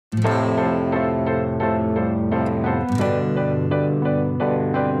So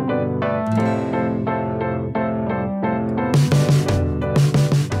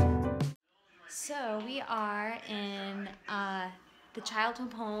we are in the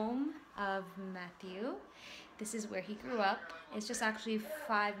childhood home of Matthew. This is where he grew up. It's just actually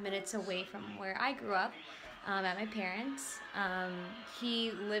 5 minutes away from where I grew up at my parents'. He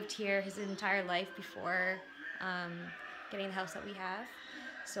lived here his entire life before getting the house that we have.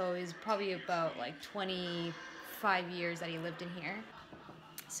 So it was probably about like 25 years that he lived in here.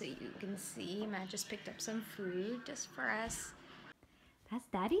 So you can see Matt just picked up some food just for us. That's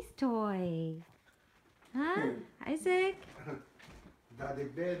Daddy's toy. Huh? Isaac? Daddy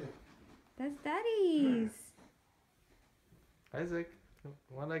bed. That's Daddy's. Isaac,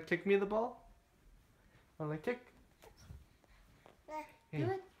 wanna kick me the ball? Wanna kick? Hey, Do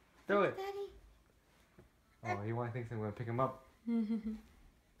it. throw it. Daddy. Oh, he thinks I'm gonna pick him up.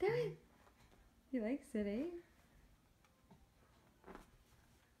 Do it. He likes it, eh?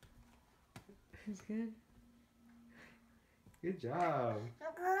 It's good. Good job.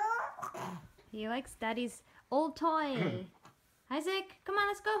 He likes Daddy's old toy. Isaac, come on,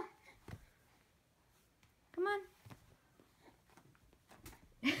 let's go. Come on.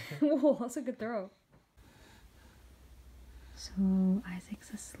 Whoa, that's a good throw. So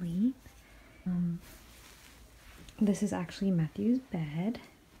Isaac's asleep. This is actually Matthew's bed.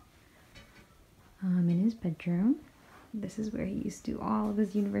 In his bedroom. This is where he used to do all of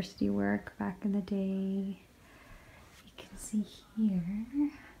his university work back in the day. You can see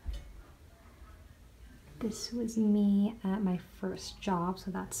here. This was me at my first job, so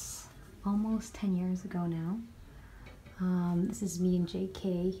that's almost 10 years ago now. This is me and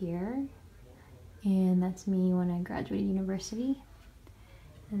JK here, and that's me when I graduated university.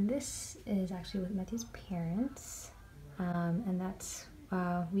 And this is actually with Matthew's parents, and that's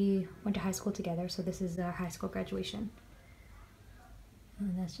we went to high school together, so this is our high school graduation.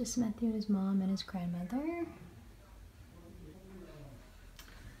 And that's just Matthew and his mom and his grandmother.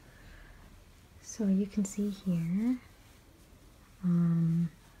 So you can see here,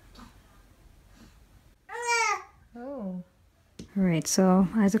 oh. Alright, so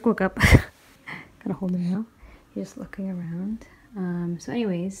Isaac woke up. Gotta hold him now. He's just looking around. So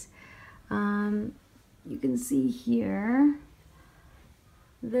anyways, you can see here,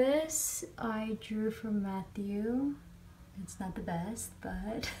 this I drew for Matthew. It's not the best,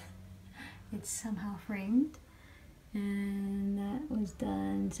 but it's somehow framed. And that was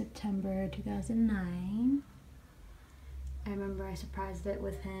done September 2009. I remember I surprised it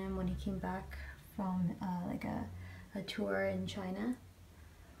with him when he came back from like a tour in China,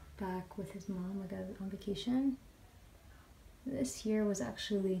 back with his mom, like on vacation. This here was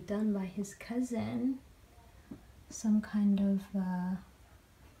actually done by his cousin, some kind of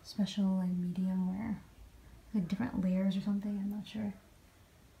special like medium where like different layers or something, I'm not sure.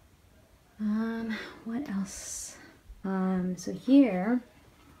 What else? So here,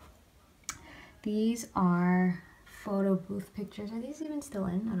 these are photo booth pictures. Are these even still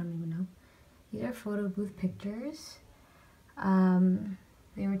in? I don't even know. These are photo booth pictures.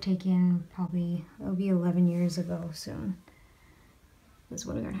 They were taken probably, it'll be 11 years ago soon. This is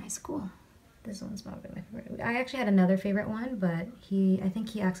when we were in high school. This one's probably my favorite. I actually had another favorite one, but I think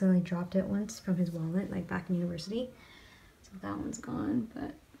he accidentally dropped it once from his wallet, like back in university. So that one's gone,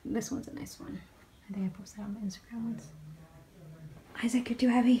 but this one's a nice one. I think I posted that on my Instagram once. Isaac, you're too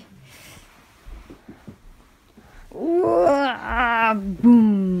heavy.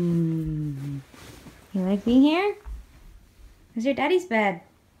 Boom. You like being here? This is your daddy's bed.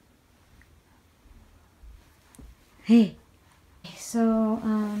 Hey. So,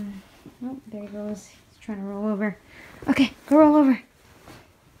 oh, there he goes. He's trying to roll over. Okay, go roll over.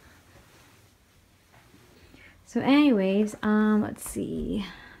 So anyways, let's see.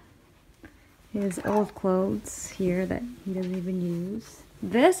 His old clothes here that he doesn't even use.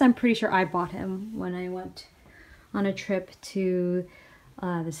 This, I'm pretty sure I bought him when I went on a trip to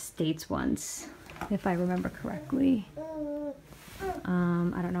the States once, if I remember correctly.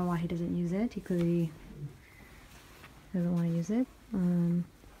 I don't know why he doesn't use it. He clearly doesn't want to use it.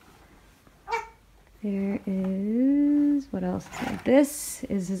 There is, what else? This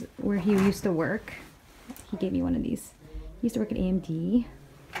is where he used to work. He gave me one of these. He used to work at AMD.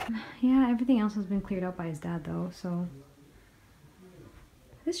 Yeah, everything else has been cleared out by his dad though, so.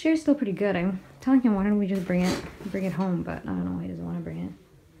 This chair is still pretty good. I'm telling him why don't we just bring it home, but I don't know why he doesn't want to bring it.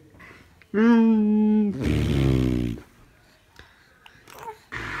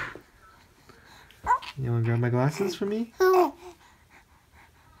 You want to grab my glasses for me?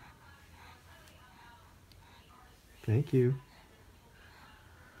 Thank you.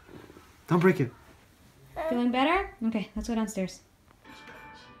 Don't break it. Feeling better? Okay, let's go downstairs.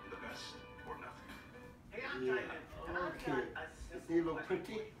 Yeah. Okay. Does he look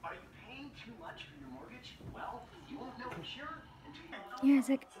pretty? Yeah, it's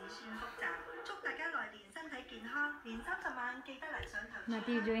like...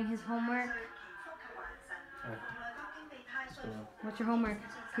 Matthew doing his homework. What's your homework?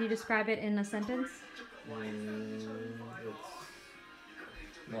 Can you describe it in a sentence?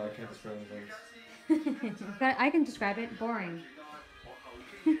 No, I can't describe it. But I can describe it. Boring.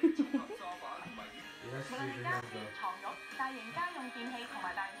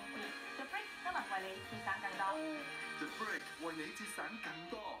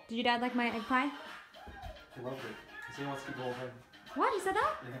 Did your dad like my egg pie? He loved it. He wants to go home. What? He said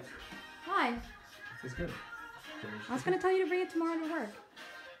that? Yeah. Why? It's good. I was gonna tell you to bring it tomorrow to work.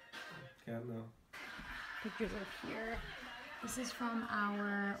 Can't know. Pictures are here. This is from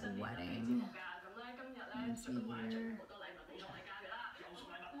our wedding. Let's see here.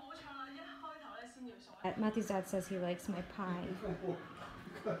 Matthew's dad says he likes my pie.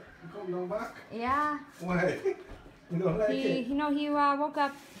 Yeah. Why? You don't like it? You know, he woke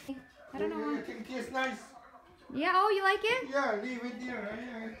up. I don't know. I think it's nice. Yeah. Oh, you like it? Yeah, leave it there.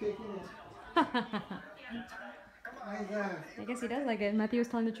 I'm taking it. I guess he does like it. Matthew was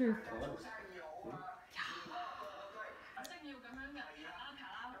telling the truth.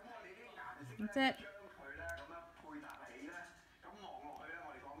 That's it.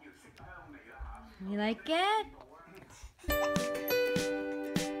 You like it?